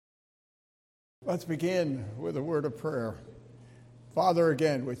Let's begin with a word of prayer. Father,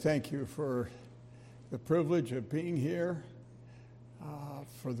 again, we thank you for the privilege of being here,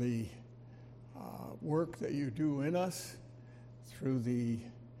 for the work that you do in us through the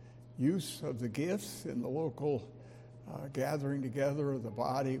use of the gifts in the local gathering together of the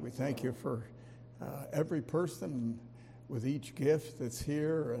body. We thank you for every person with each gift that's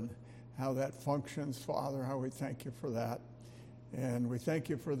here and how that functions, Father, how we thank you for that. And we thank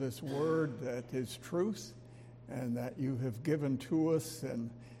you for this word that is truth and that you have given to us and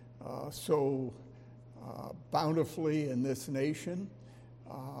so bountifully in this nation.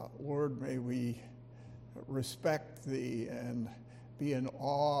 Lord, may we respect thee and be in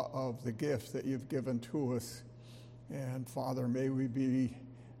awe of the gift that you've given to us. And Father, may we be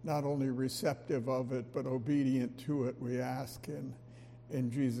not only receptive of it, but obedient to it, we ask in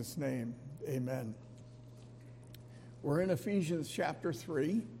Jesus' name. Amen. We're in Ephesians chapter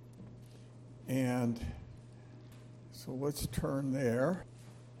 3, and so let's turn there.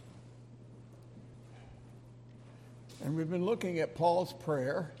 And we've been looking at Paul's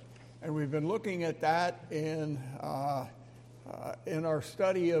prayer, and we've been looking at that in our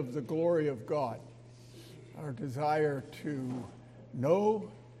study of the glory of God, our desire to know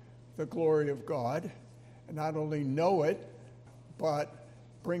the glory of God, and not only know it, but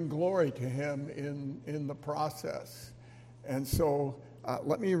bring glory to him in the process. And so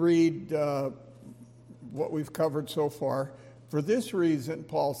let me read what we've covered so far. For this reason,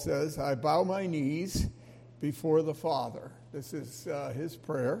 Paul says, I bow my knees before the Father. This is his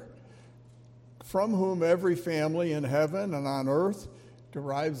prayer, from whom every family in heaven and on earth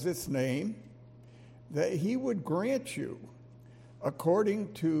derives its name, that he would grant you,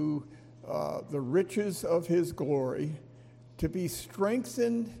 according to the riches of his glory, to be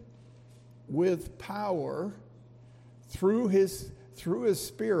strengthened with power through his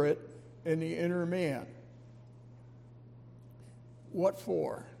Spirit in the inner man. What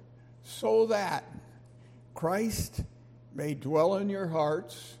for? So that Christ may dwell in your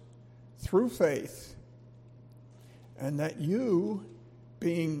hearts through faith, and that you,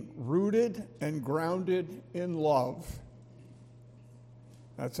 being rooted and grounded in love,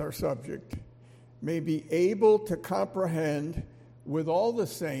 that's our subject, may be able to comprehend with all the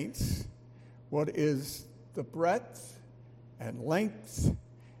saints what is the breadth and length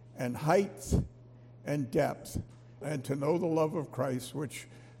and height and depth, and to know the love of Christ, which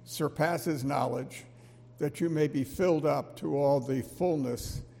surpasses knowledge, that you may be filled up to all the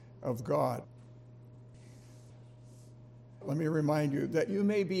fullness of God. Let me remind you that you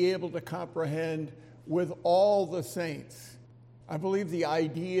may be able to comprehend with all the saints. I believe the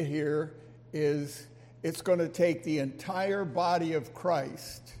idea here is it's going to take the entire body of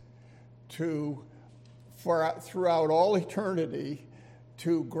Christ throughout all eternity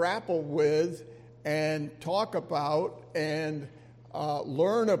to grapple with and talk about and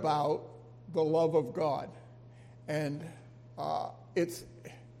learn about the love of God. And it's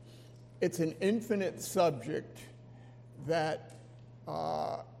an infinite subject that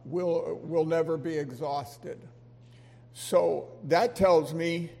will never be exhausted. So that tells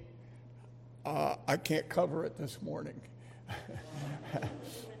me I can't cover it this morning.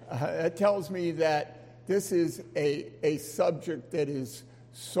 It tells me that this is a subject that is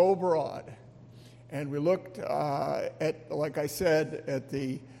so broad. And we looked at, like I said, at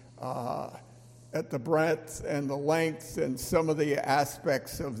the breadth and the length and some of the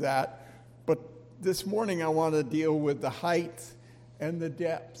aspects of that. But this morning I want to deal with the height and the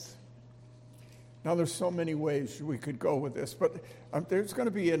depth. Now, there's so many ways we could go with this, but there's going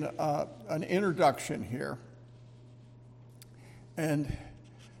to be an introduction here. And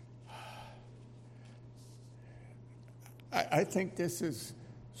I think this is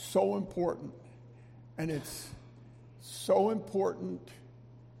so important, and it's so important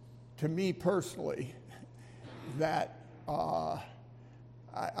to me personally that I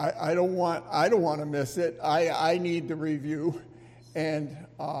don't want to miss it. I need the review, and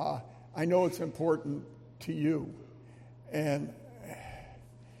I know it's important to you, and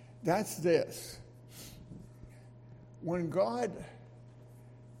that's this. When God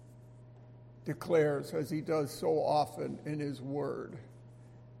declares, as he does so often in his word,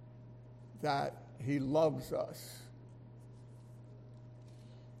 that he loves us,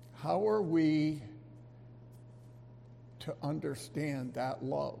 how are we to understand that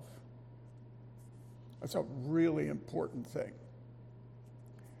love? That's a really important thing.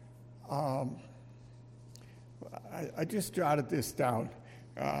 I just jotted this down,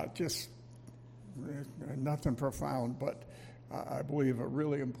 just nothing profound, but I believe a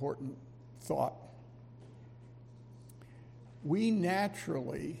really important thought. We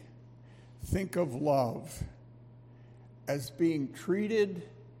naturally think of love as being treated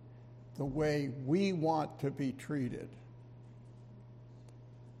the way we want to be treated.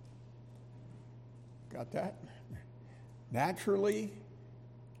 Got that? Naturally,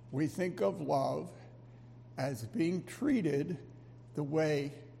 we think of love as being treated the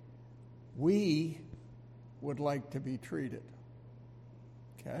way we would like to be treated.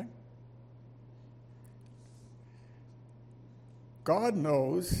 Okay? God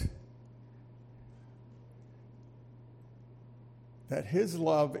knows that his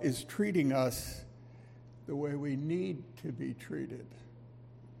love is treating us the way we need to be treated.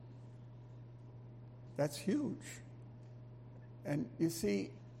 That's huge. And you see,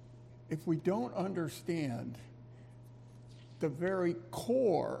 if we don't understand the very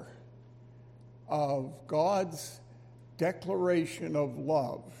core of God's declaration of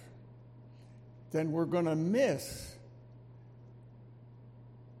love, then we're going to miss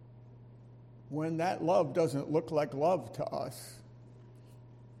when that love doesn't look like love to us.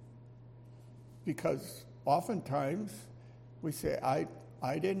 Because oftentimes we say,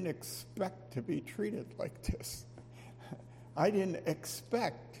 I didn't expect to be treated like this. I didn't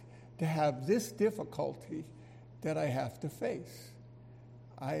expect to have this difficulty that I have to face.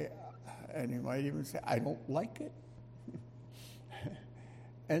 And you might even say, I don't like it.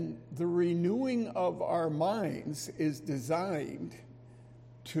 And the renewing of our minds is designed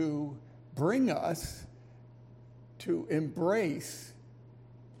to bring us to embrace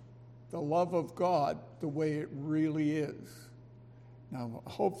the love of God the way it really is. Now,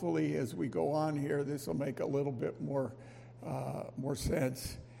 hopefully, as we go on here, this will make a little bit more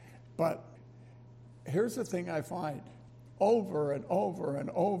sense. But here's the thing I find over and over and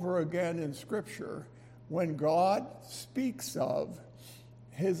over again in Scripture: when God speaks of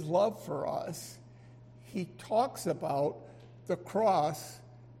his love for us, he talks about the cross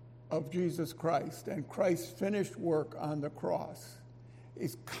of Jesus Christ and Christ's finished work on the cross.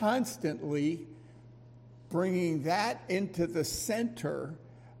 He's constantly bringing that into the center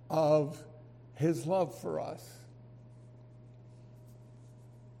of his love for us.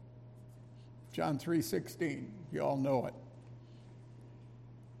 John 3:16, you all know it.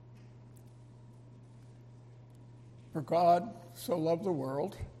 For God so loved the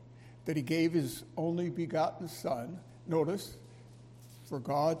world that he gave his only begotten Son. Notice, for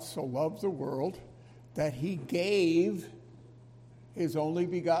God so loved the world that he gave his only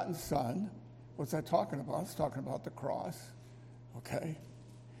begotten Son. What's that talking about? It's talking about the cross. Okay?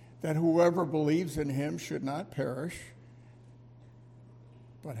 That whoever believes in him should not perish,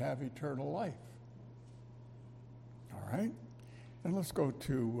 but have eternal life. All right? And let's go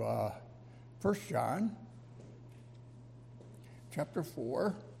to 1 John chapter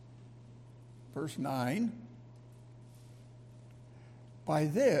 4, verse 9. By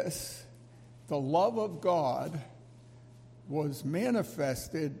this, the love of God was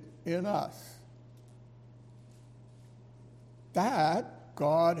manifested in us, that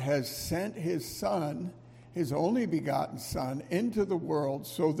God has sent his Son, his only begotten Son, into the world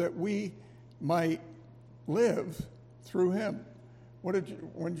so that we might live through him.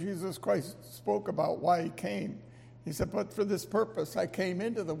 When Jesus Christ spoke about why he came, he said, but for this purpose I came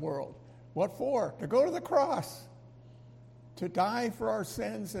into the world. What for? To go to the cross, to die for our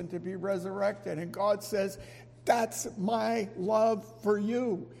sins and to be resurrected. And God says, that's my love for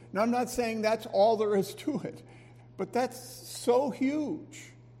you. Now, I'm not saying that's all there is to it, but that's so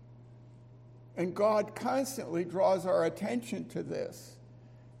huge. And God constantly draws our attention to this.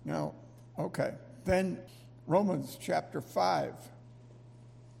 Now, okay, then Romans chapter 5.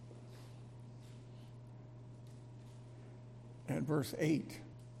 And verse 8.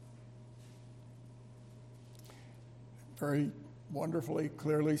 Very wonderfully,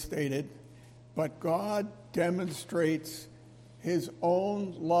 clearly stated. But God demonstrates his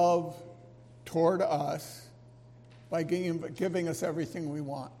own love toward us by giving us everything we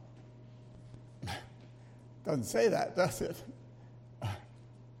want. Doesn't say that, does it?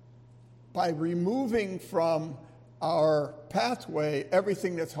 By removing from our pathway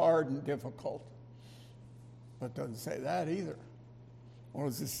everything that's hard and difficult. But it doesn't say that either. What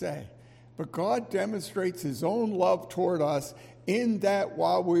does it say? But God demonstrates his own love toward us in that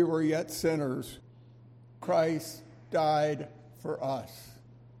while we were yet sinners, Christ died for us.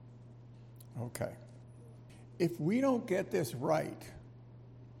 Okay. If we don't get this right,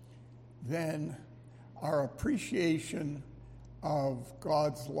 then our appreciation of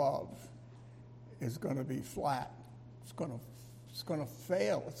God's love is going to be flat. It's going to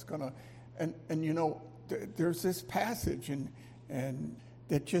fail. It's going to, and you know, there's this passage and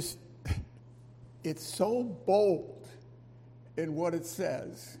that just, it's so bold in what it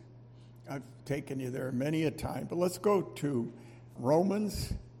says I've taken you there many a time, but let's go to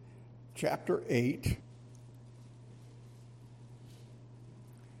Romans chapter 8.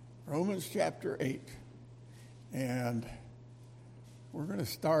 Romans chapter 8. And we're going to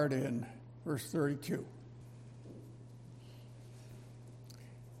start in verse 32.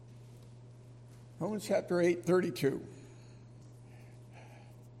 Romans chapter 8, 32.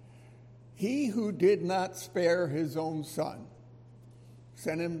 He who did not spare his own son,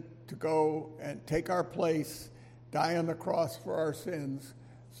 sent him to go and take our place, die on the cross for our sins,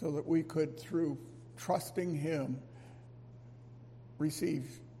 so that we could, through trusting him, receive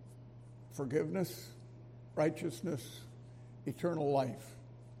forgiveness, righteousness, eternal life.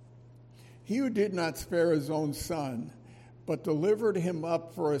 He who did not spare his own son, but delivered him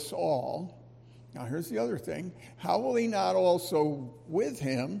up for us all. Now here's the other thing. How will he not also with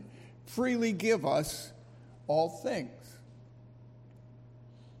him freely give us all things?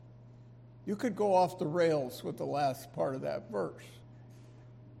 You could go off the rails with the last part of that verse.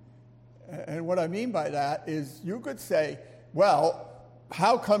 And what I mean by that is you could say, well,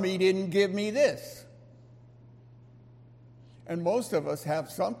 how come he didn't give me this? And most of us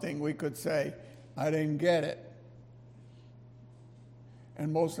have something we could say, I didn't get it.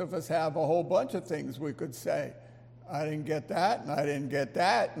 And most of us have a whole bunch of things we could say. I didn't get that, and I didn't get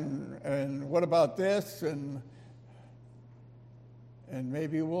that, and what about this? And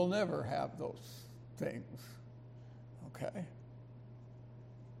maybe we'll never have those things. Okay?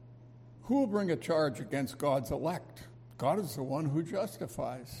 Who will bring a charge against God's elect? God is the one who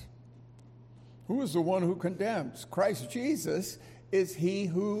justifies. Who is the one who condemns? Christ Jesus is he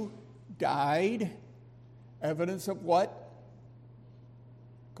who died. Evidence of what?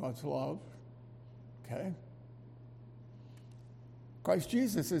 God's love. Okay? Christ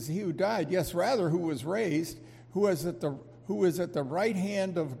Jesus is he who died. Yes, rather, who was raised, who is at the right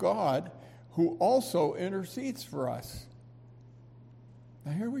hand of God, who also intercedes for us.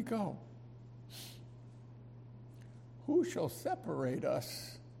 Now here we go. Who shall separate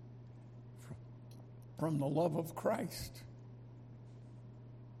us from the love of Christ?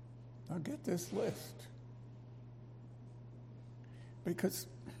 Now get this list. Because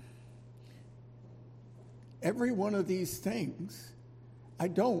every one of these things I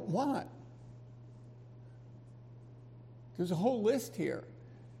don't want. There's a whole list here.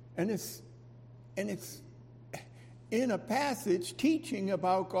 And it's in a passage teaching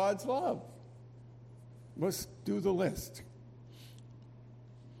about God's love. Let's do the list.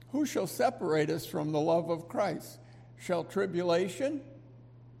 Who shall separate us from the love of Christ? Shall tribulation?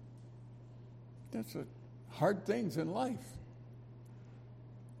 That's hard things in life.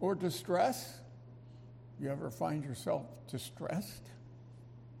 Or distress? You ever find yourself distressed?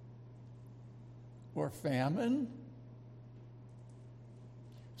 Or famine?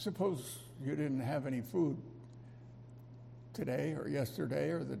 Suppose you didn't have any food today or yesterday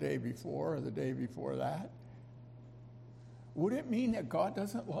or the day before or the day before that. Would it mean that God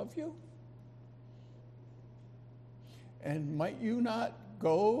doesn't love you? And might you not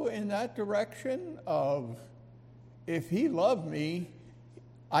go in that direction of, if he loved me,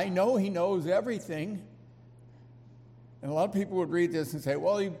 I know he knows everything. And a lot of people would read this and say,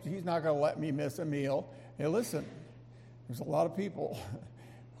 well, he's not going to let me miss a meal. Hey, listen, there's a lot of people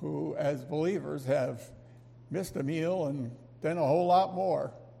who, as believers, have missed a meal and then a whole lot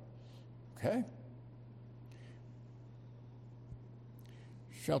more. Okay?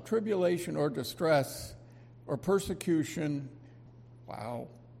 Shall tribulation or distress or persecution, wow.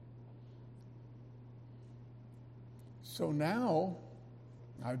 So now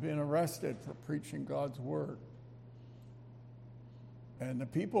I've been arrested for preaching God's word. And the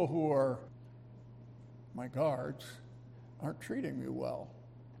people who are my guards aren't treating me well.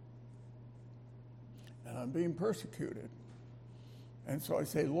 And I'm being persecuted. And so I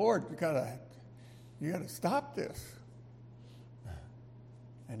say, Lord, you gotta stop this.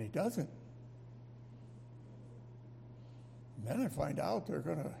 And he doesn't. And then I find out they're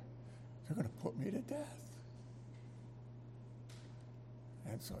gonna put me to death.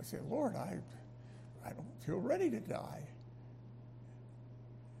 And so I say, Lord, I don't feel ready to die.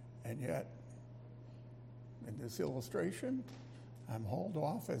 And yet, in this illustration, I'm hauled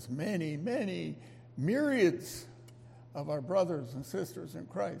off as many, many myriads of our brothers and sisters in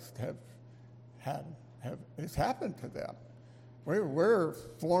Christ have it's happened to them. We're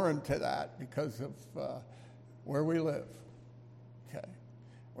foreign to that because of where we live. Okay,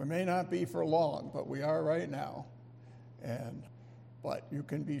 we may not be for long, but we are right now. But you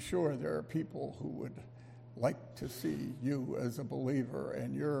can be sure there are people who would like to see you as a believer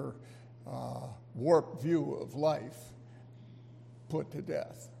and your warped view of life put to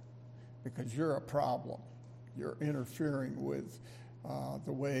death. because you're a problem. You're interfering with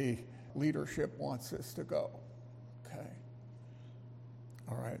the way leadership wants this to go. Okay.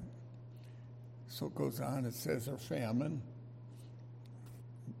 All right. So it goes on, it says, or famine.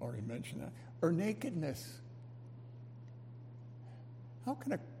 Already mentioned that. Or nakedness. How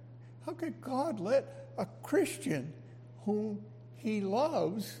can God let a Christian whom he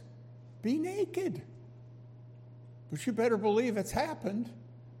loves be naked? But you better believe it's happened.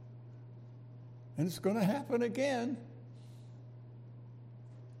 And it's going to happen again.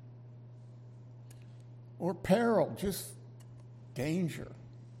 Or peril, just danger.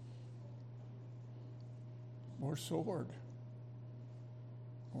 Or sword.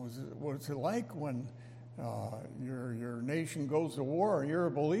 What's it like when your nation goes to war and you're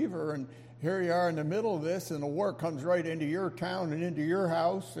a believer, and here you are in the middle of this, and the war comes right into your town and into your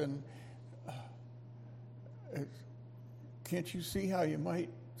house, and can't you see how you might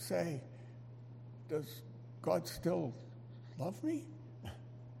say, does God still love me?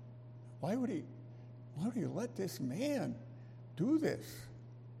 Why would he let this man do this?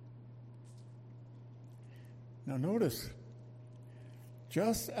 Now notice,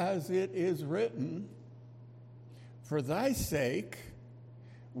 just as it is written, for thy sake,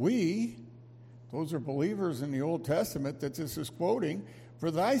 we, those are believers in the Old Testament that this is quoting,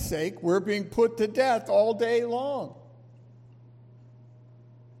 for thy sake, we're being put to death all day long.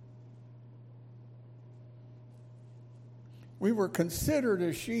 We were considered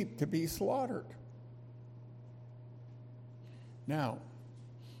as sheep to be slaughtered. Now,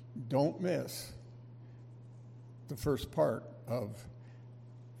 don't miss the first part of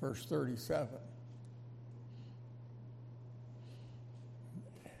verse 37.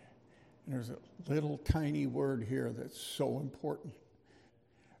 And there's a little tiny word here that's so important.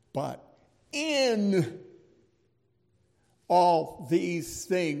 But in all these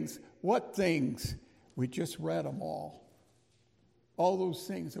things, what things? We just read them all. All those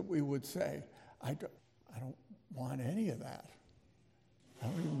things that we would say, I don't want any of that. I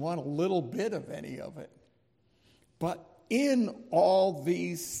don't even want a little bit of any of it. But in all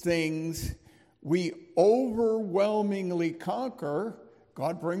these things, we overwhelmingly conquer.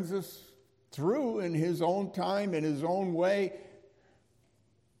 God brings us through in his own time, in his own way.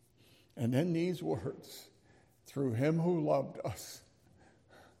 And then these words, through him who loved us.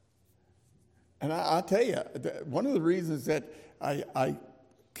 And I'll tell you, one of the reasons that I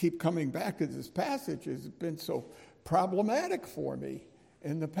keep coming back to this passage has been so problematic for me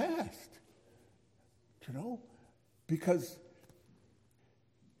in the past. Because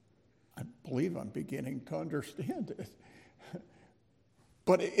I believe I'm beginning to understand it.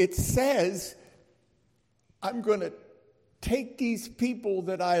 But it says, I'm going to take these people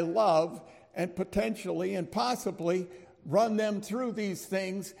that I love and potentially and possibly run them through these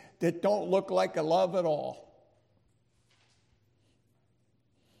things that don't look like a love at all.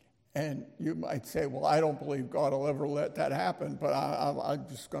 And you might say, well, I don't believe God will ever let that happen, but I'm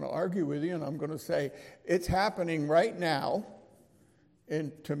just going to argue with you, and I'm going to say it's happening right now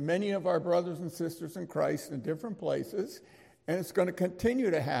to many of our brothers and sisters in Christ in different places, and it's going to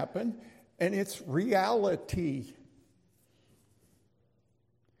continue to happen, and it's reality.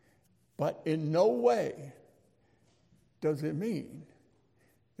 But in no way does it mean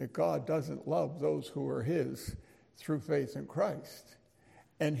that God doesn't love those who are his through faith in Christ.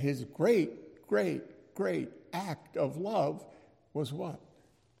 And his great, great, great act of love was what?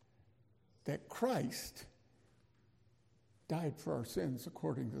 That Christ died for our sins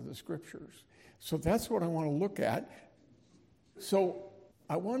according to the scriptures. So that's what I want to look at. So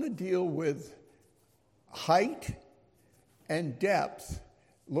I want to deal with height and depth,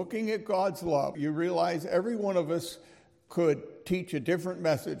 looking at God's love. You realize every one of us could teach a different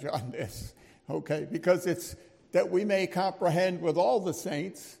message on this, okay? Because it's that we may comprehend with all the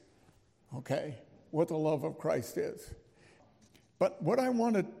saints, okay, what the love of Christ is. But what I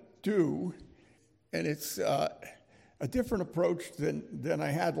want to do, and it's a different approach than I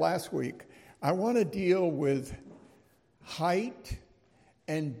had last week, I want to deal with height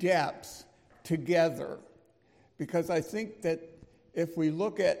and depth together. Because I think that if we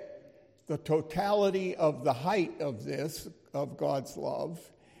look at the totality of the height of this, of God's love,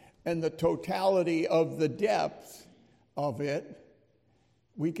 and the totality of the depth of it,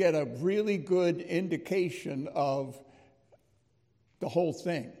 we get a really good indication of the whole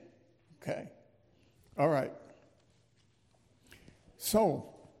thing. Okay? All right.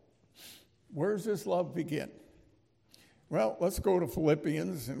 So, where does this love begin? Well, let's go to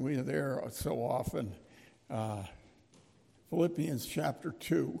Philippians, and we're there so often. Philippians chapter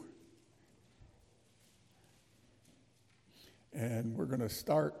 2. And we're going to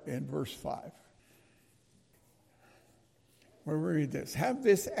start in verse 5. Where we read this. Have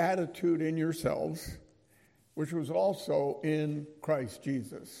this attitude in yourselves, which was also in Christ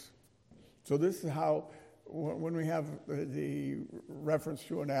Jesus. So this is how, when we have the reference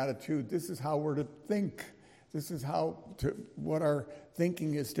to an attitude, this is how we're to think. This is what our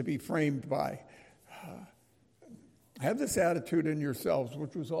thinking is to be framed by. Have this attitude in yourselves,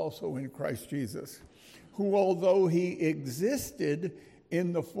 which was also in Christ Jesus, who, although he existed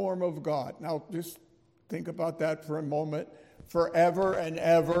in the form of God. Now, just think about that for a moment. Forever and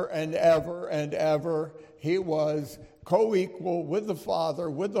ever and ever and ever, he was co-equal with the Father,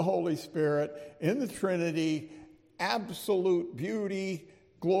 with the Holy Spirit, in the Trinity, absolute beauty,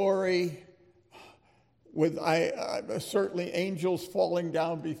 glory, with certainly angels falling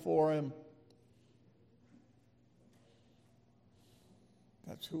down before him.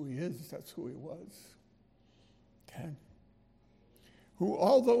 That's who he is. That's who he was. Okay. Who,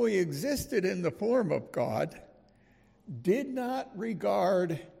 although he existed in the form of God, did not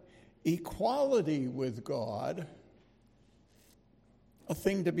regard equality with God a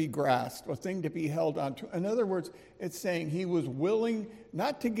thing to be grasped, a thing to be held onto. In other words, it's saying he was willing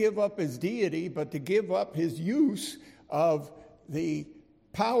not to give up his deity, but to give up his use of the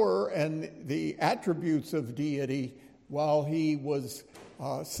power and the attributes of deity while he was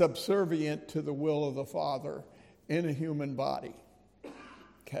subservient to the will of the Father in a human body.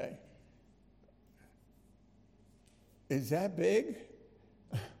 Okay. Is that big?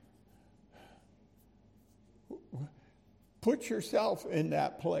 Put yourself in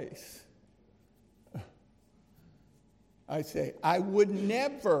that place. I say, I would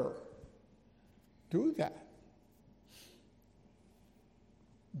never do that.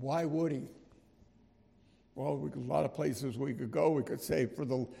 Why would he? Well, a lot of places we could go. We could say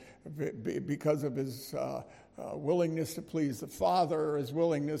because of his willingness to please the Father, his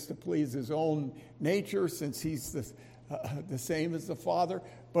willingness to please his own nature, since he's the same as the Father,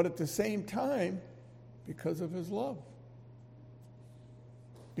 but at the same time, because of his love.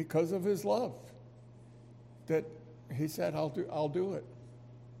 Because of his love, that he said, I'll do it.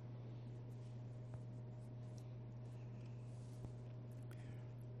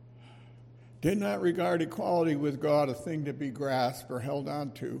 Did not regard equality with God a thing to be grasped or held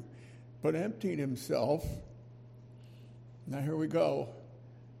on to, but emptied himself. Now here we go.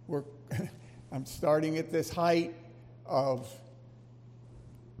 I'm starting at this height of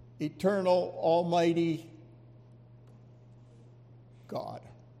eternal, almighty God.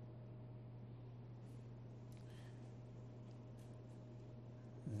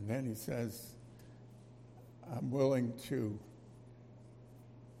 And then he says, I'm willing to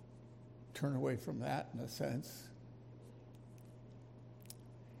turn away from that in a sense,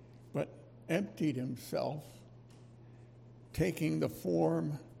 but emptied himself, taking the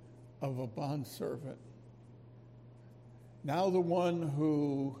form of a bondservant. Now the one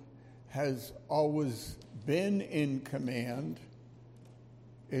who has always been in command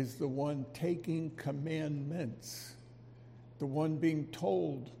is the one taking commandments, the one being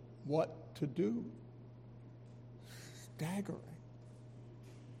told what to do. Staggering.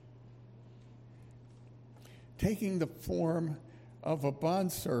 Taking the form of a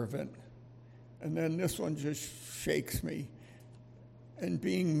bondservant, and then this one just shakes me, and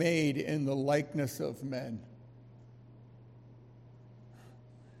being made in the likeness of men.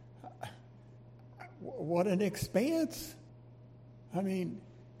 What an expanse. I mean,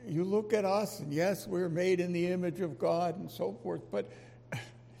 you look at us, and yes, we're made in the image of God and so forth, but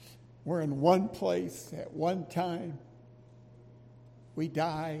we're in one place at one time. We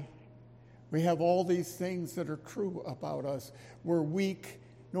die. We have all these things that are true about us. We're weak.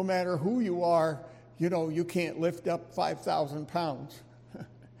 No matter who you are, you can't lift up 5,000 pounds.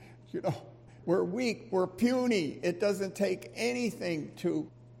 We're weak. We're puny. It doesn't take anything to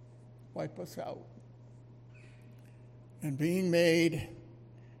wipe us out. And being made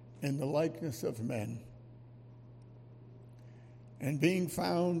in the likeness of men, and being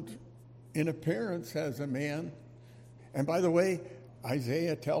found in appearance as a man. And by the way,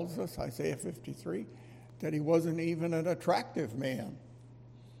 Isaiah tells us, Isaiah 53, that he wasn't even an attractive man.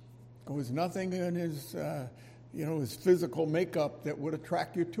 There was nothing in his, his physical makeup that would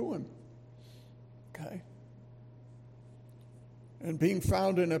attract you to him. Okay? And being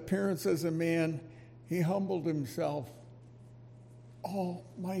found in appearance as a man, he humbled himself.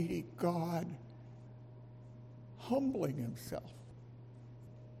 Almighty God, humbling himself.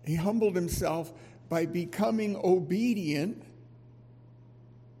 He humbled himself by becoming obedient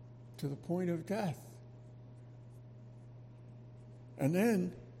to the point of death. And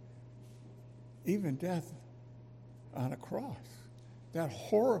then, even death on a cross. That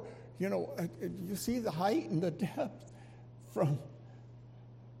horror, you see the height and the depth from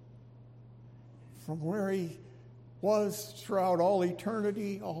where he was throughout all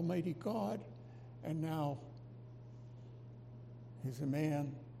eternity, Almighty God, and now he's a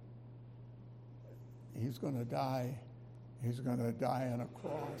man. He's going to die. He's going to die on a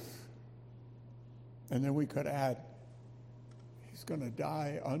cross. And then we could add, he's going to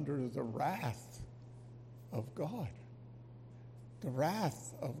die under the wrath of God. The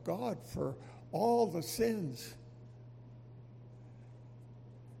wrath of God for all the sins.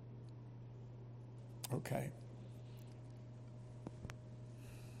 Okay.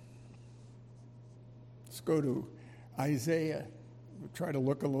 Let's go to Isaiah. We'll try to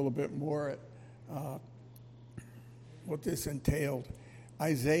look a little bit more at what this entailed.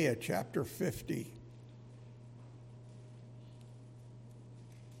 Isaiah chapter 50.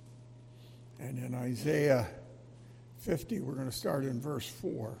 And in Isaiah 50, we're going to start in verse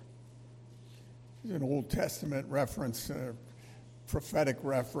 4. It's an Old Testament reference, a prophetic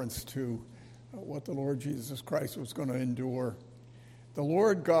reference to what the Lord Jesus Christ was going to endure. The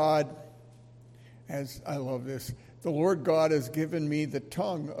Lord God, I love this, the Lord God has given me the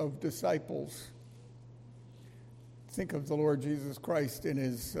tongue of disciples. Think of the Lord Jesus Christ in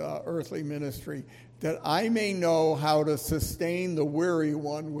his earthly ministry, that I may know how to sustain the weary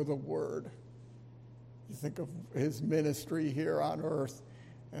one with a word. You think of his ministry here on earth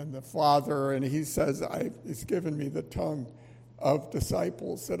and the Father, and he says, he's given me the tongue of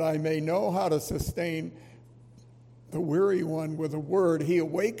disciples, that I may know how to sustain the weary one with a word. He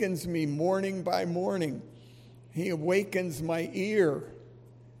awakens me morning by morning. He awakens my ear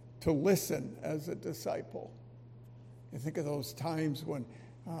to listen as a disciple. You think of those times when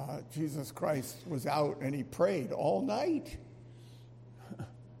Jesus Christ was out and he prayed all night.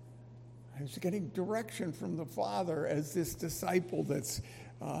 He was getting direction from the Father as this disciple that's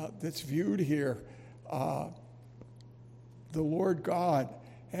viewed here. The Lord God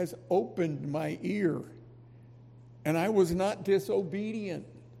has opened my ear, and I was not disobedient,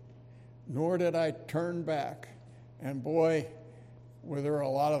 nor did I turn back. And boy, were there a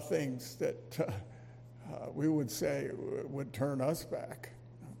lot of things that we would say would turn us back.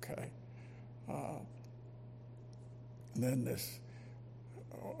 Okay. And then this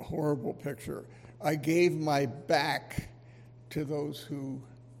horrible picture. I gave my back to those who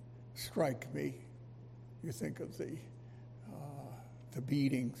strike me. You think of the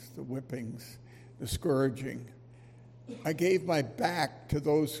beatings, the whippings, the scourging. I gave my back to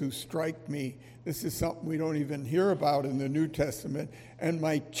those who strike me. This is something we don't even hear about in the New Testament. And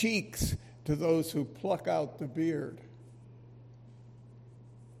my cheeks to those who pluck out the beard.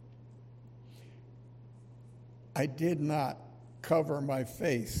 I did not cover my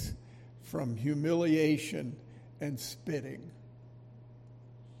face from humiliation and spitting.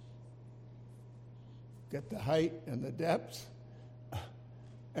 Get the height and the depths.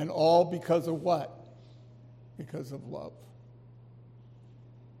 And all because of what? Because of love.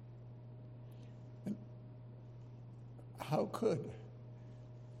 And how could?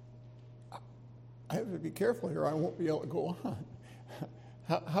 I have to be careful here. I won't be able to go on.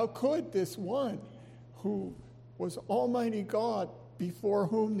 How could this one who was Almighty God, before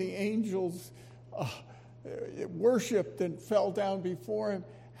whom the angels worshipped and fell down before him,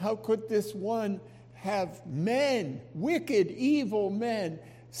 how could this one have men, wicked, evil men,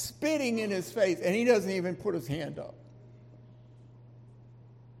 spitting in his face, and he doesn't even put his hand up?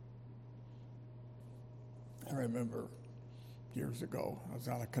 I remember years ago, I was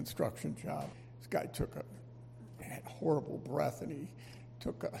on a construction job. This guy had horrible breath, and he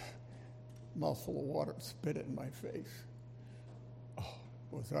took a mouthful of water and spit it in my face. Oh,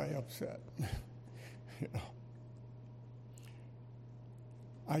 was I upset.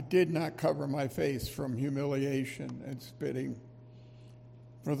 I did not cover my face from humiliation and spitting,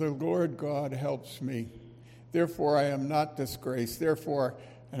 for the Lord God helps me. Therefore, I am not disgraced. Therefore,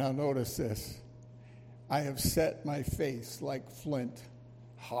 and I'll notice this, I have set my face like flint,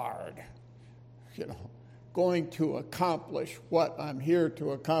 hard, going to accomplish what I'm here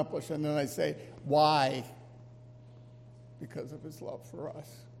to accomplish. And then I say, why? Because of his love for us.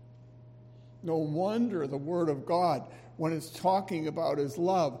 No wonder the Word of God, when it's talking about his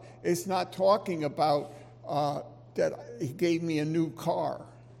love, it's not talking about that he gave me a new car.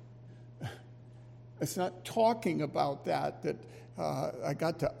 It's not talking about that I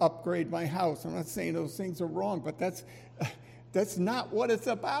got to upgrade my house. I'm not saying those things are wrong, but that's not what it's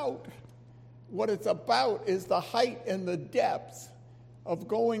about. What it's about is the height and the depth of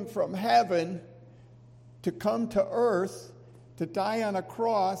going from heaven to come to earth, to die on a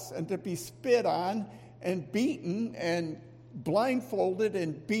cross and to be spit on and beaten and blindfolded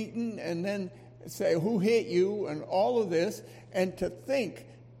and beaten, and then say, who hit you, and all of this, and to think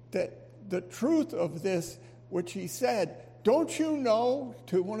that the truth of this, which he said, don't you know,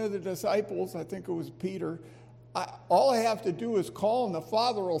 to one of the disciples, I think it was Peter, all I have to do is call and the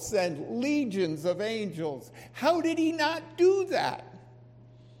Father will send legions of angels. How did he not do that?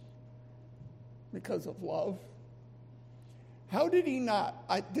 Because of love. How did he not?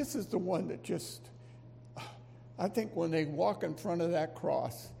 This is the one that just, I think when they walk in front of that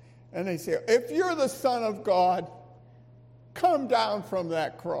cross and they say, if you're the Son of God, come down from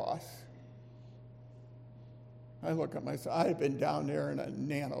that cross. I look at myself, I'd have been down there in a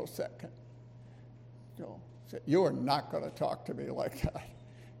nanosecond. You are not going to talk to me like that.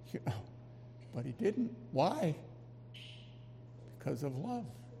 But he didn't. Why? Because of love.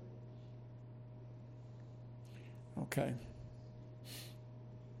 Okay.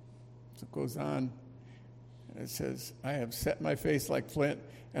 So it goes on, and it says, I have set my face like flint,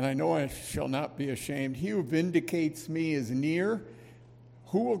 and I know I shall not be ashamed. He who vindicates me is near.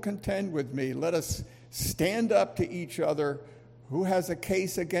 Who will contend with me? Let us stand up to each other. Who has a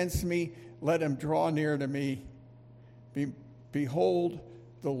case against me? Let him draw near to me. Behold,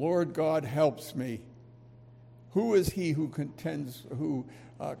 the Lord God helps me. Who is he who condemns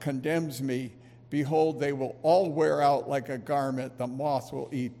me? Behold, they will all wear out like a garment. The moth will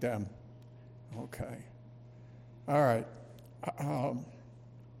eat them. Okay. All right.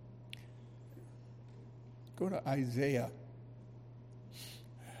 Go to Isaiah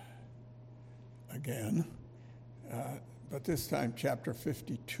again, but this time chapter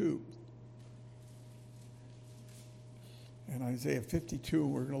 52. In Isaiah 52,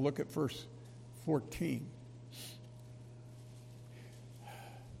 we're going to look at verse 14.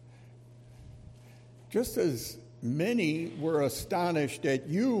 Just as many were astonished at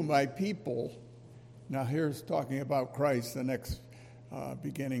you, my people. Now here's talking about Christ, the next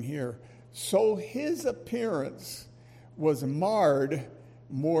beginning here. So his appearance was marred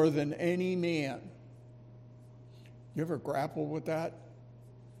more than any man. You ever grapple with that?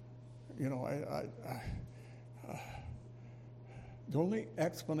 The only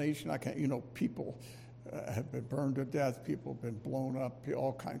explanation I can, people have been burned to death, people have been blown up,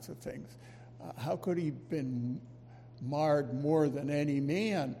 all kinds of things. How could he have been marred more than any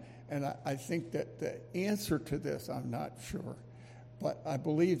man? And I think that the answer to this, I'm not sure, but I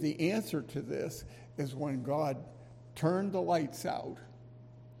believe the answer to this is when God turned the lights out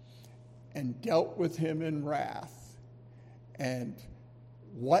and dealt with him in wrath. And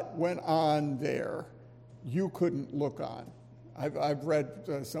what went on there, you couldn't look on. I've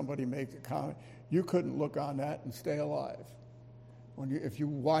read somebody make a comment, you couldn't look on that and stay alive. If you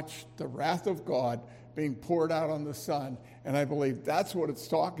watch the wrath of God being poured out on the Son, and I believe that's what it's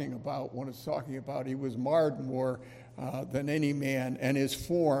talking about when it's talking about he was marred more than any man, and his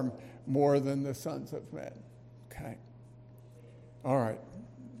form more than the sons of men. Okay. All right.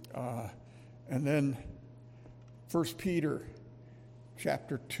 And then 1 Peter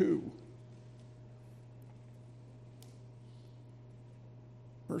chapter 2.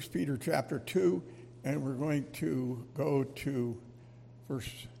 1 Peter chapter 2, and we're going to go to verse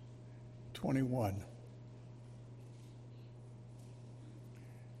 21.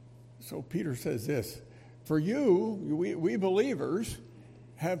 So Peter says this, for we believers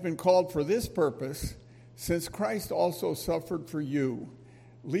have been called for this purpose, since Christ also suffered for you,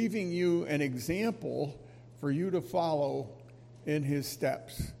 leaving you an example for you to follow in his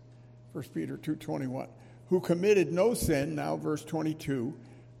steps. 1 Peter 2:21, who committed no sin, now verse 22,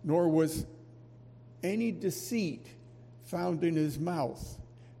 nor was any deceit found in his mouth.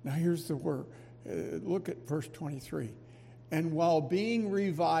 Now here's the word. Look at verse 23. And while being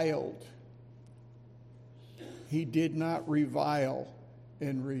reviled, he did not revile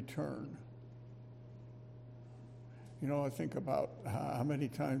in return. I think about how many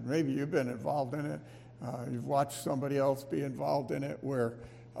times, maybe you've been involved in it, you've watched somebody else be involved in it, where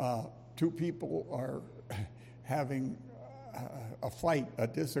two people are having a fight, a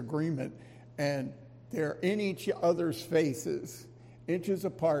disagreement, and they're in each other's faces, inches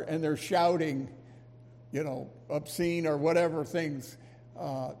apart, and they're shouting, obscene or whatever things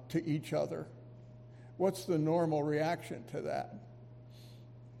to each other. What's the normal reaction to that?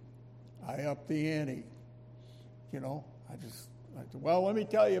 I up the ante. Let me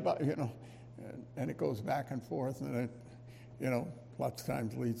tell you about, and it goes back and forth, and it, lots of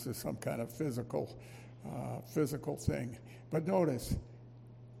times leads to some kind of physical thing. But notice,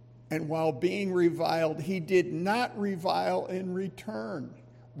 and while being reviled, he did not revile in return.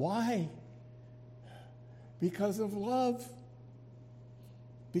 Why? Because of love.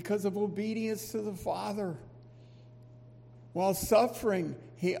 because of obedience to the Father. While suffering,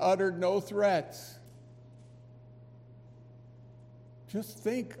 he uttered no threats. Just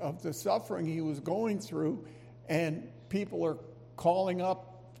think of the suffering he was going through, and people are calling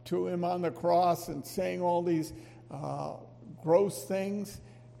up to him on the cross and saying all these gross things,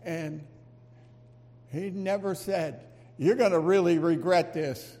 and he never said, "You're going to really regret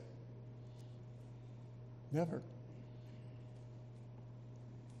this." Never.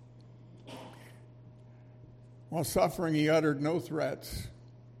 While suffering, he uttered no threats.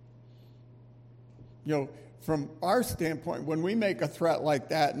 From our standpoint, when we make a threat like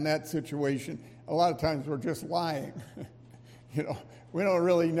that in that situation, a lot of times we're just lying. We don't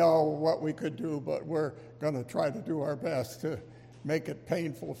really know what we could do, but we're going to try to do our best to make it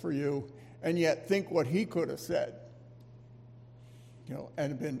painful for you. And yet think what he could have said,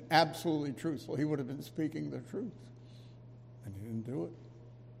 and been absolutely truthful. He would have been speaking the truth, and he didn't do it.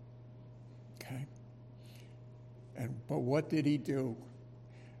 Okay. But what did he do?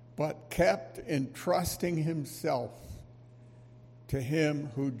 But kept entrusting himself to him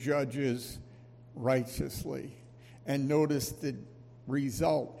who judges righteously. And notice the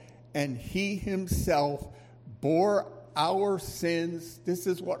result. And he himself bore our sins. This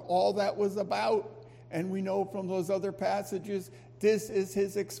is what all that was about. And we know from those other passages, this is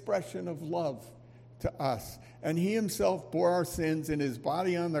his expression of love to us. And he himself bore our sins in his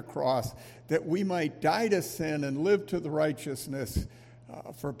body on the cross, that we might die to sin and live to the righteousness.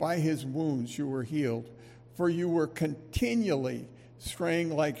 For by his wounds you were healed. For you were continually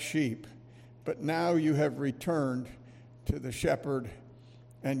straying like sheep, but now you have returned to the shepherd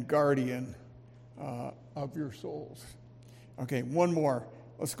and guardian of your souls. Okay, one more.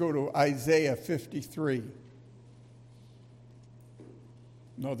 Let's go to Isaiah 53.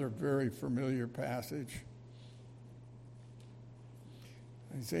 Another very familiar passage.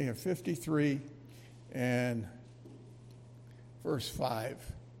 Isaiah 53 and verse 5.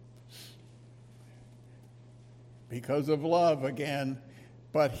 Because of love again,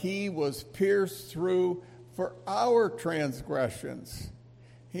 but he was pierced through for our transgressions.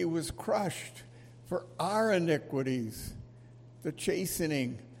 He was crushed for our iniquities. The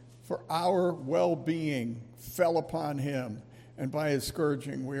chastening for our well-being fell upon him, and by his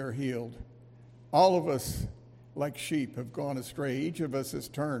scourging we are healed. All of us, like sheep, have gone astray. Each of us has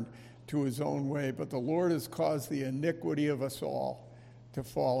turned to his own way, but the Lord has caused the iniquity of us all to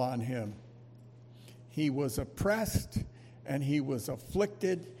fall on him. He was oppressed and he was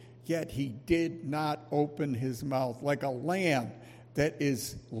afflicted, yet he did not open his mouth. Like a lamb that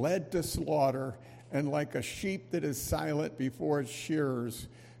is led to slaughter, and like a sheep that is silent before its shearers,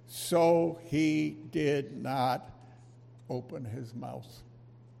 so he did not open his mouth.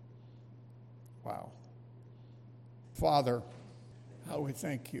 Wow. Father, how we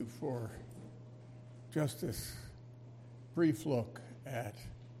thank you for just this brief look at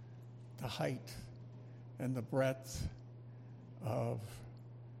the height and the breadth of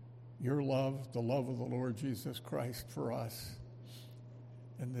your love, the love of the Lord Jesus Christ for us,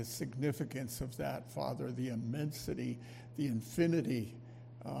 and the significance of that, Father, the immensity, the infinity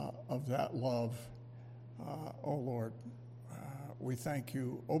of that love. Oh, Lord, we thank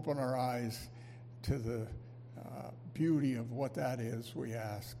you. Open our eyes to the beauty of what that is, we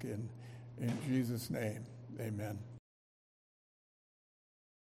ask. In Jesus' name, amen.